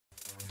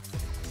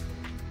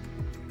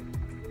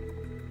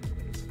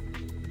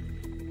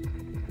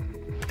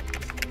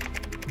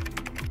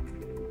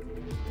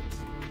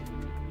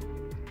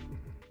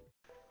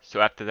So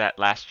after that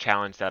last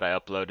challenge that I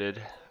uploaded,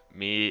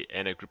 me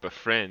and a group of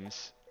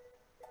friends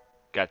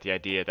got the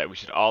idea that we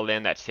should all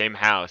land that same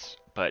house,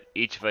 but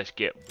each of us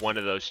get one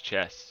of those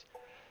chests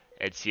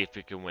and see if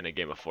we can win a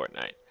game of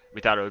Fortnite.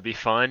 We thought it would be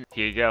fun.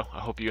 Here you go. I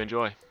hope you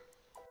enjoy.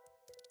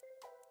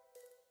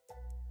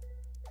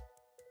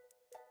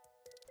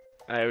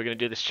 Alright, we're gonna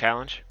do this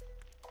challenge.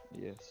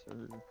 Yes,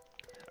 sir.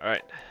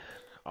 Alright.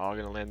 All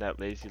gonna land that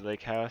lazy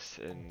lake house,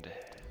 and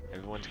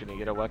everyone's gonna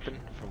get a weapon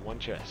from one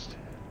chest.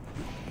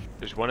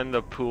 There's one in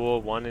the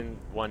pool, one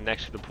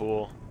next to the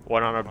pool,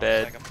 one on our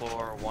bed. Second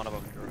floor, one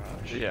above the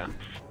garage. Yeah.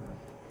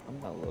 I'm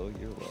not low,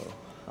 you're low.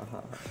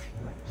 Haha.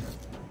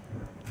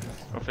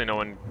 Hopefully no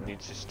one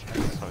needs this tag.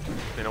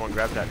 Hopefully no one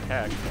grabbed that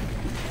tag.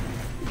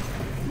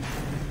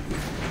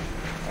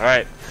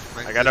 Alright.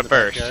 I got a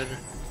burst.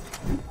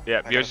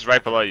 Yeah, yours is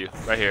right below you.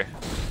 Right here.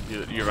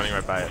 You're running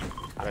right by it.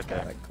 Right there.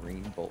 I got a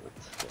green bolt.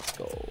 Let's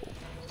go.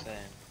 Same.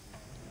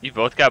 You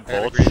both got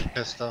bolts?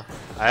 Pistol.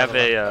 I have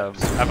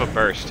a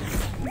burst.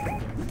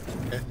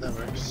 Okay, that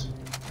works.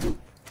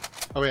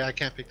 Oh wait, I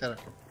can't pick that up.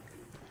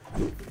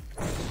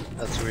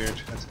 That's weird.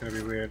 That's gonna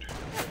be weird.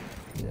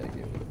 Yeah,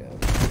 give it a go.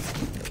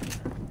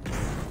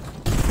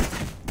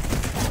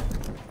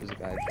 There's a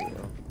guy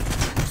below.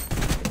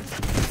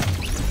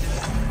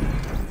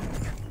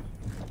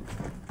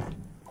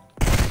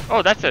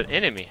 Oh, that's an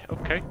enemy.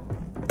 Okay.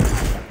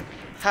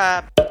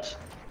 Ha!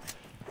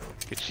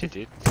 Good shit,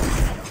 dude.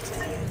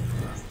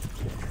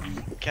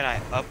 Can I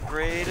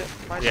upgrade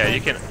my Yeah, you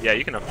sniper? can. Yeah,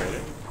 you can upgrade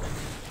it.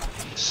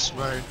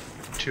 Smart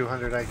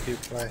 200 IQ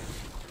play.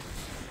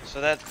 So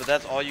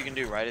that's all you can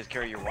do, right? Is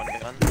carry your one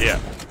gun? Yeah,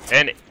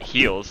 and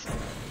heals,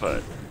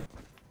 but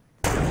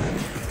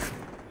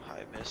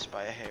I missed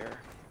by a hair.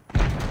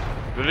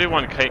 literally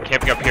one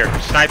camping up here.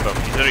 Snipe him.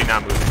 He's literally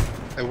not moving.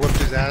 I whooped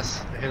his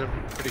ass. I hit him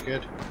pretty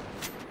good.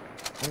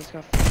 Oh, he's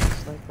got fucking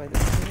sniped by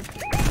this kid.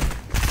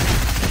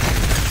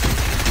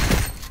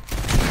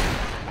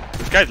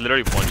 This guy's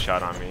literally one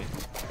shot on me.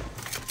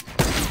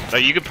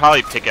 Like you could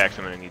probably pickaxe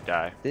him and he'd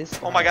die. This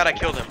Oh my god, I guy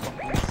killed him.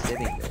 is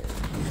sitting there.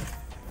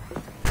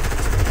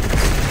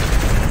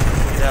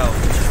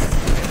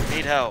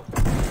 Need help.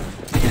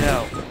 Need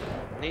help.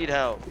 Need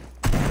help.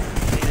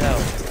 Need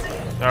help.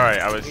 Alright,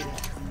 I was.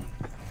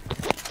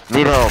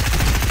 Need help.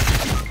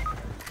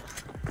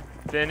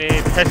 Vinny,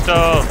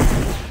 pistol!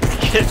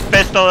 Get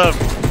pistol him!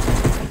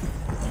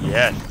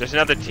 Yes, there's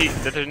another team.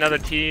 There's another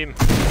team.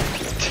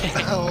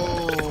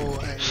 Oh,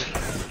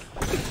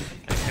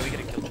 Can we get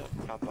a kill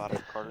drop out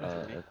of Carter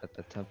for me? At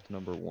attempt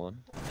number 1.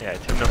 Yeah,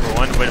 team number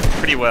 1 went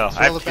pretty well.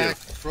 I roll have it back.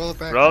 two. Roll it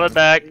back. Roll it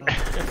back.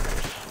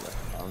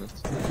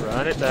 Honestly.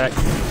 Run it back.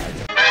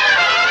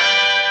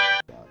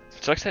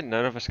 Sucks that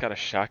none of us got a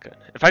shotgun.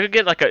 If I could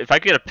get if I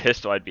could get a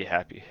pistol, I'd be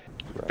happy.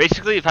 Right.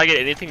 Basically, if I get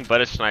anything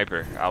but a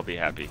sniper, I'll be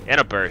happy. And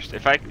a burst.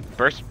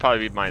 Burst would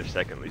probably be my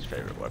second least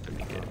favorite weapon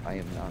to get. I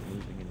am not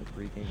moving in the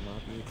pre-game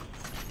lobby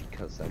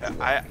because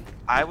that's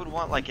I would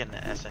want like an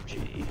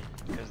SMG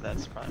because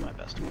that's probably my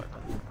best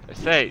weapon. I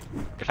say,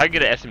 if I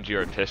get an SMG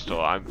or a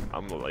pistol, I'm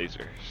a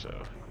laser. So.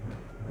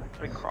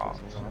 Pretty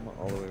croft. I'm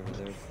all the way over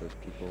there,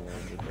 but people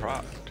landed there.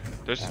 Croft.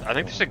 I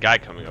think there's a guy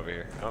coming over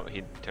here. Oh,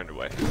 he turned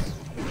away.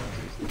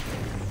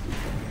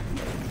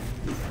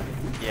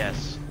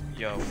 Yes.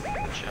 Yo,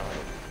 chilling.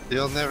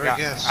 You'll never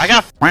guess. I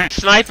got a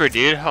sniper,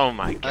 dude. Oh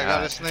my god. I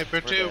got a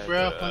sniper too,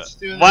 bro. Let's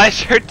do Why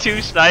this. is there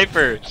 2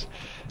 snipers?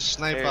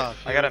 Snipe Here, off.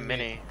 I got a you and me.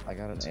 mini. I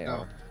got an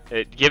go.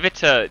 AR. Give it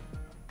to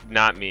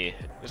not me.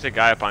 There's a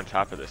guy up on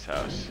top of this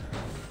house.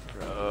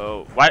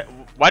 Bro,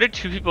 why did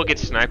 2 people get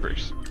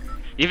snipers?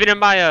 Even in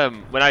my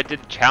when I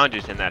did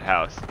challenges in that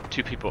house,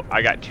 2 people,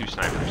 I got 2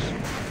 snipers.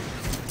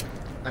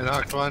 I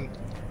knocked one.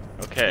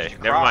 Okay, You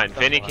never mind. cropped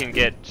Vinny them, can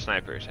get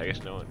snipers. I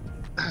guess no one.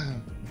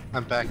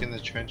 I'm back in the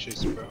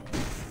trenches, bro.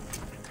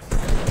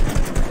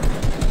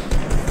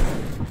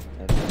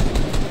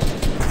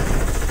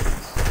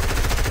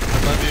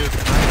 Love you.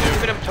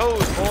 Look at them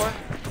toes, boy.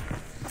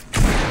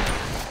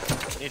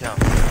 Need help.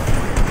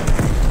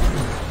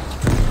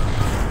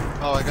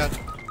 Oh, I got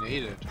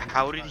naded.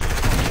 How did he?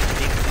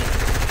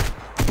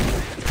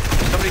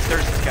 Somebody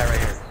thirst this guy right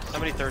here.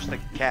 Somebody thirst the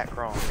cat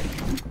crawling.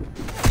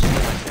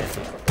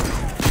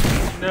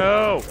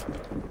 No.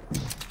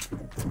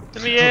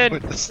 Let me in.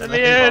 With the Let me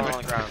sniper. in. On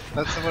the ground.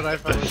 That's what I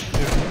fell into.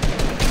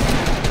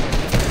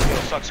 Yo,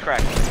 sucks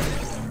crack.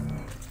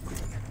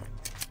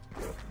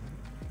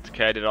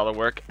 Okay, I did all the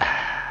work.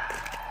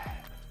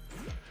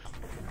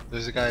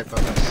 There's a guy above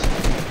us.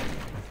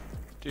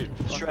 Dude,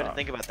 Just fuck try to off.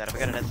 think about that. If I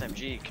got an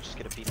SMG, you could just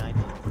get a P90,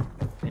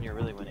 and you're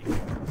really winning.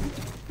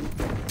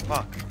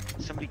 Fuck!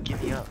 Somebody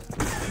give me up.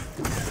 Dude,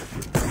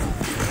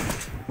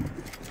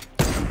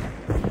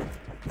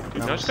 I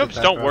no almost scopes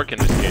hit that, don't bro. work in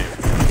this game.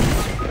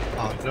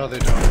 Oh, no, they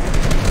don't.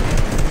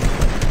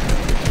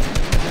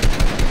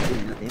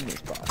 Dude, you're in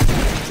this box.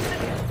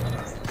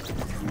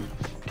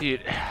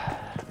 Dude.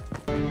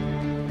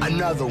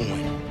 Another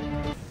one.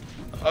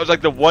 I was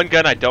like, the one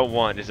gun I don't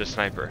want is a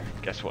sniper.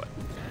 Guess what?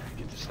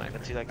 Get the sniper.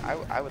 But see, like,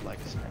 I would like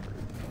a sniper.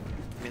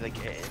 I mean, like,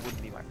 it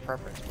wouldn't be my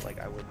preference, but like,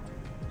 I would.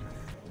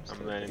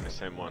 I'm landing the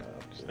same one.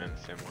 Just landing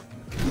the same one.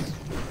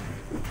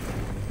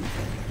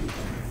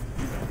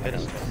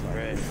 Pistol,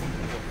 great. Who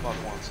the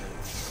fuck wants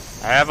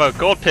it? I have a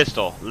gold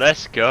pistol.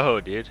 Let's go,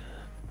 dude.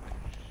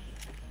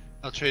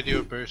 I'll trade you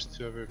a burst,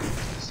 whoever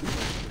wants to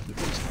with the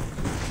burst.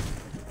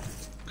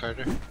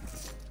 Carter.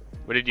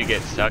 What did you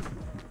get, Suck?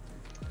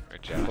 Or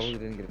Josh? Probably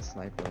didn't get a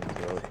sniper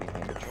until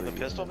behind a tree. a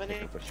pistol and then mini?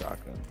 picked up a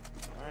shotgun.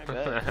 Alright,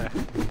 bet.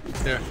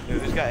 Here.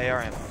 Dude, who's got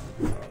AR ammo?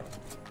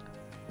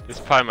 This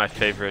is probably my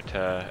favorite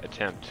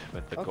attempt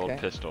with the gold Okay.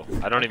 pistol.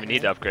 I don't even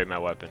need to upgrade my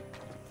weapon.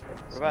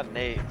 What about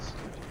nades?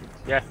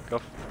 Yeah, go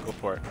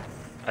for it.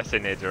 I say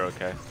nades are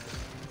okay.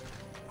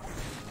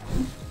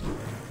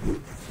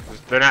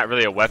 They're not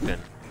really a weapon.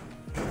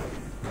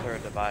 They're a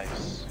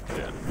device.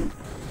 Yeah.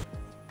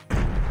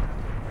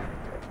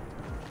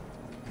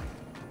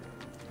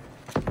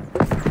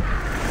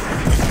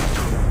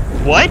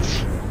 What?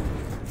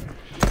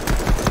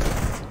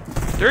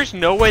 There's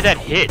no way that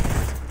hit.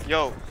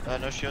 Yo,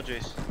 no shield,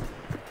 Jace.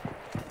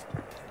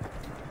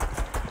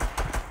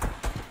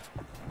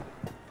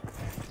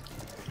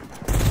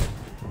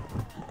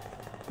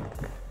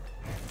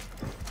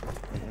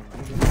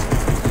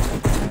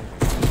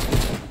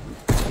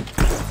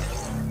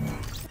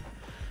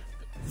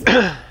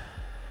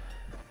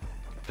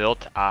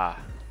 Built ah.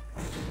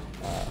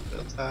 Built,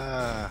 Built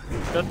ah.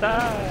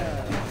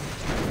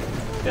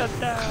 Built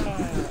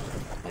ah.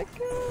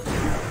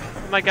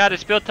 Oh my god,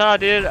 it's built ah,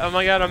 dude. Oh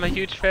my god, I'm a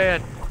huge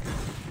fan.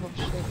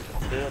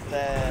 Build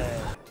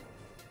that.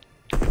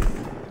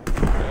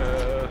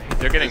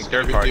 They're getting There's third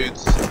gonna be party.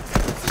 dudes.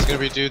 There's gonna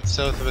be dudes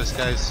south of us,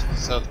 guys.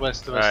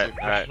 Southwest of us. Alright,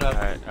 They're alright, pushing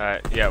up. alright,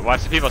 alright. Yeah,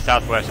 watch the people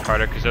southwest,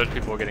 Carter, because those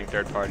people are getting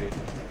third party.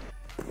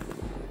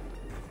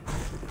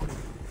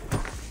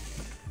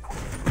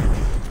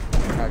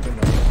 Tag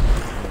another.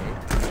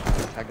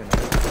 Tag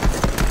another.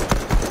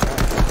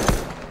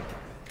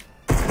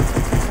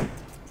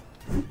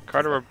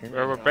 Carter,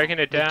 we're breaking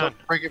it down.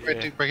 Don't break it,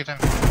 Yeah. break it down.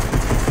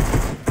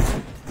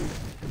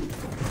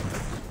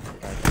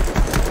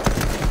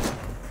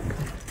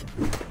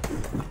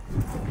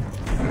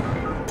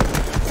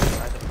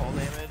 I had the fall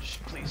damage.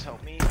 Please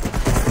help me.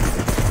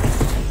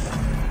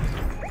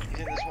 He's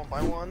in this one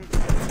by one.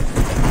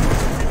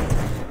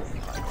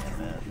 God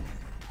damn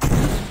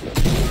it.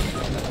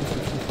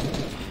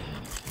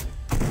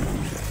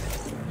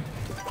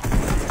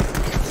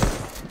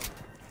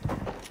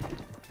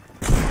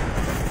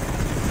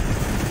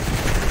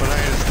 But I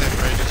had a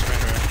sniper, I just ran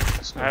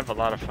around. I have a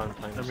lot of fun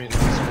playing I this. mean,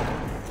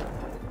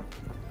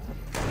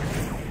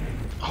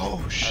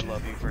 oh I shit.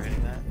 love you for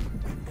hitting that.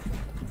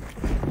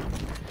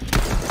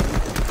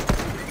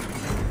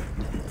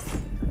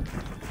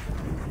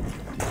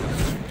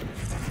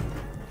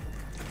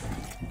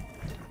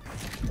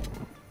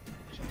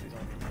 Somebody's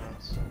on your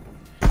nuts.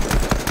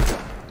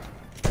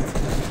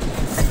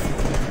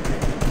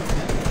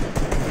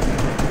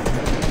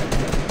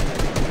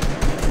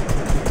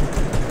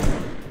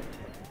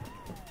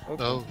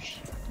 Okay. Oh,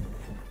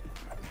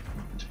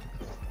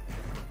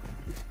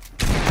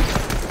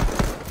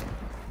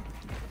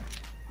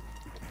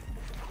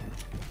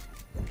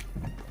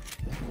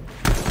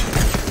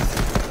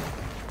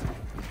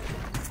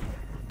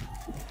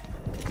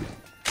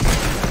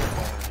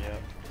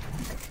 Yep.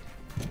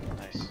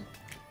 Nice.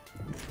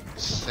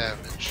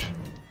 savage.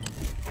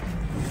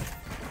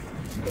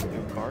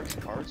 New cards?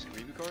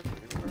 Reboot cards?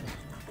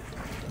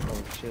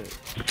 Oh shit.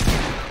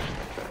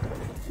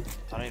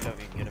 I don't even know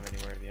if you can get them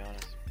anywhere, to be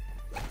honest.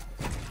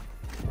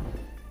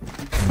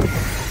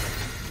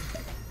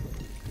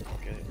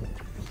 Okay.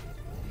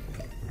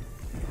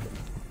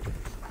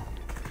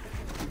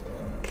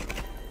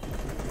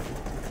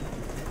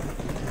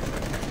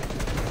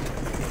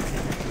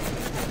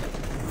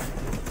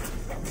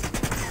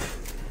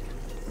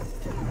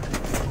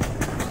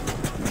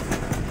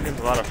 It's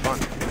a lot of fun.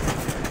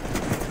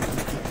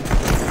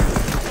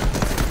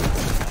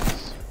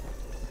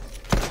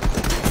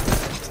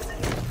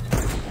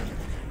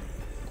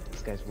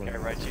 This guy's winning.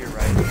 Okay, right to your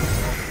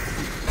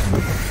right.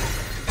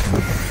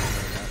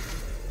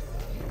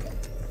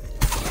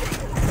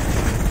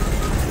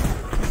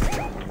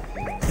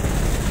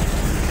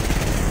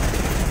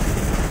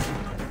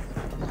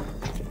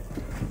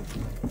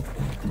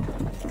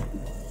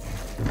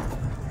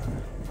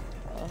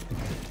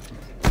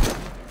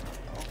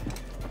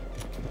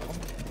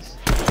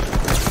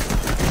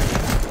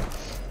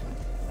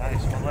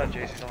 Nice, one left,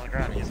 Jason's on the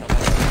ground, he's not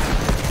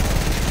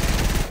left.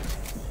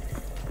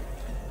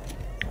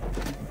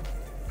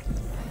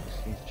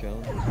 He's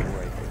chilling. He's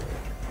right there.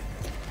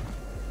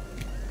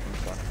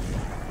 He's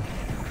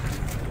fucking.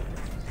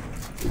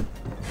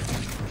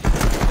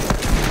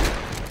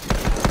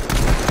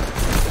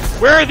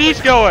 Where are these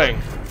going?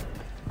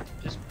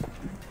 Just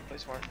play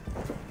smart.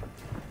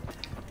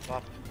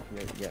 Pop.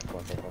 Yeah,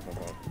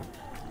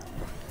 fuck.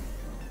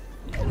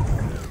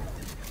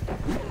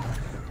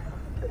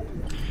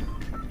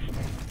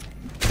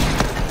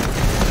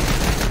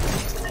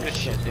 Good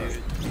shit,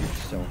 dude.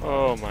 So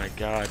Oh my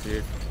god,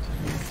 dude.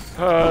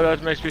 Oh,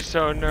 that makes me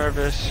so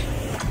nervous. It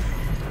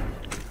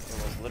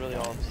was literally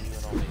all up to you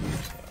and all me,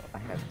 so. I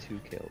have 2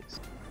 kills.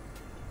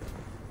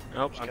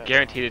 Nope, Just I'm gotta-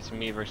 guaranteed it's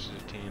me versus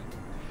a team.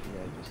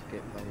 Yeah, just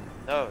get fighting.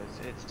 No,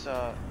 it's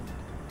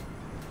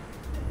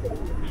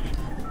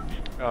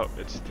Oh,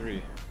 it's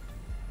 3.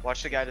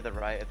 watch the guy to the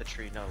right at the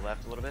tree. No,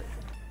 left a little bit.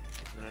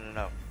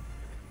 No.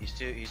 He's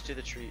to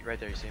the tree right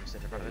there. You see him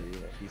sitting in front of it.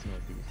 Yeah, he's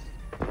northeast.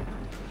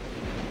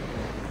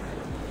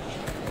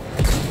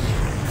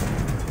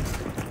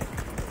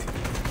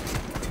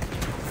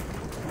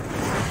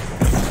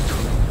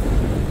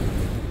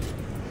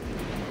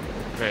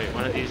 Great,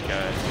 one of these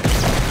guys.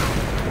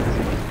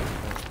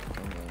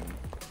 And then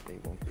they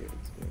won't be able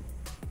to.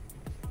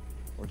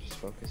 Or just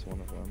focus one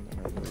of them and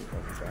I really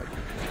love the back.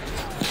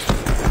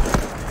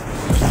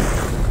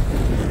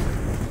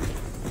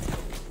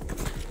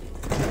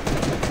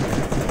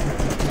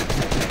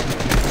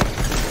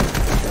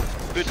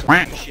 Good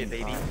shit,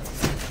 baby.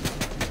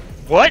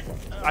 What?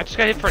 I just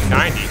got hit for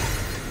 90.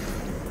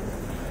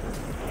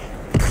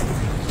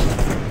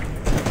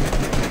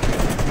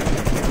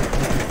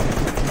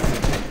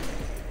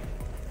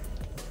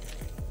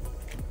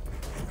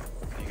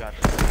 You got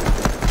this.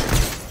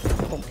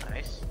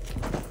 Nice.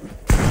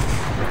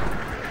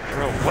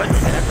 Bro,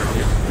 whatever,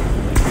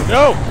 dude.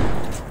 No!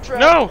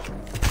 No!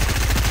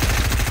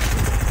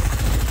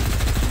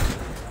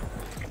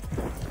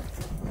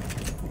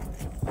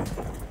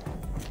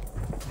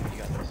 You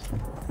got this.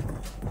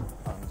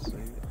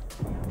 Honestly.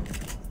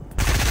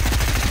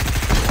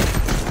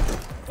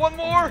 One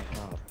more.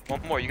 God.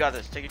 One more. You got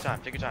this. Take your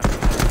time. Take your time.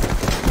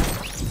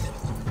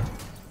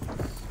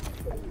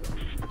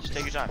 Just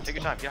take your time. Take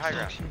your time. Get high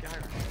ground. Get high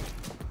ground.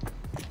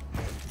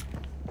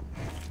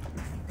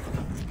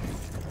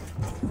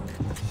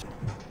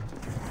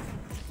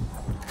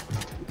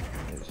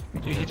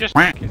 Dude, he just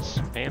fucking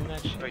spam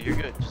that shit. Oh, you're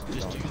good.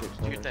 Just do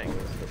your thing.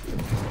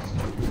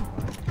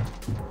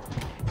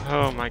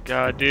 Oh my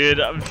god,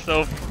 dude, I'm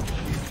so.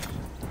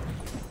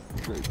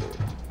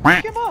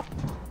 Pick him up.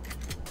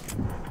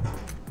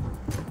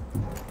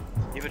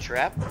 You have a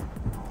trap?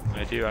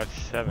 I do, I have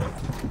 7.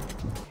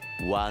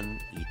 One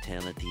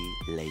eternity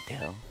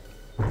later.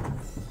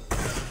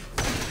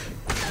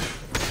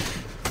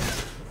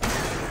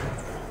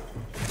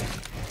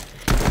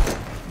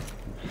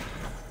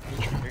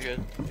 You're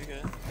good. You're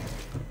good.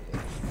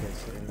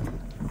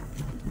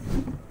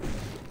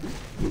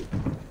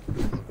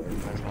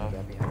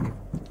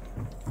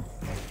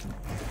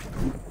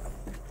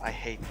 I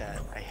hate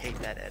that. I hate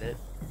that edit.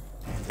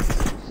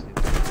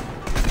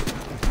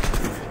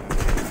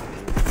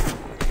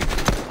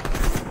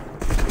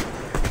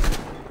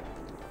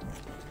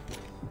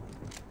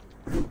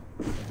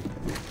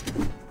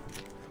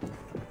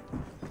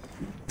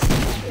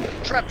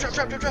 Trap! Trap!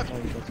 Trap! Trap! Trap!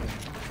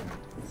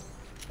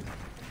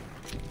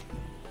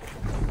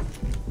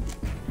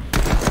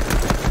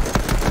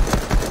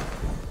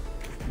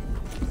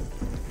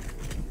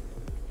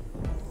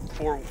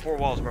 Four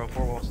walls, bro.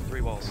 4 walls.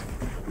 3 walls.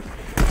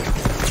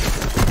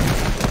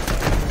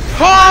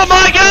 Oh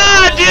my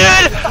god,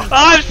 dude!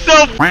 I'm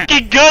so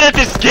fucking good at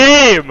this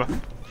game!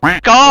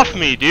 Fuck off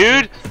me,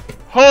 dude!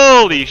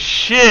 Holy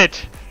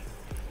shit!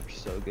 You're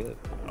so good.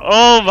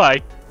 Oh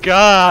my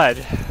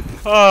god!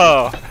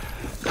 Oh.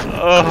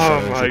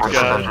 Oh my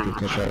god.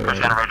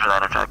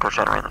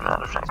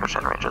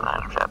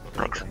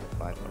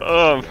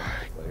 Oh my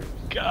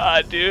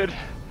god, dude.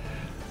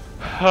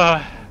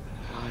 God,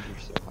 you're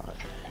so hot.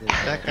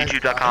 That guy's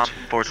YouTube.com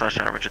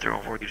 /channel Richard through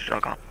or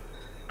YouTube.com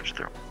Richard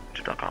through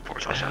YouTube.com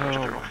 /channel Richard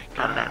Oh through. my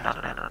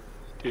god.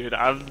 Dude,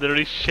 I'm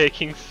literally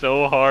shaking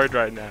so hard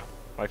right now.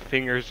 My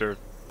fingers are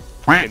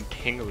fucking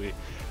tingly.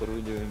 What are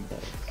we doing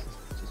next?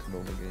 Just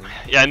normal game.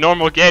 Yeah,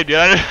 normal game, dude.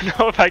 I don't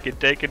know if I can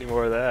take any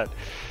more of that.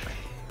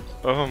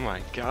 Oh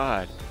my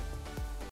god.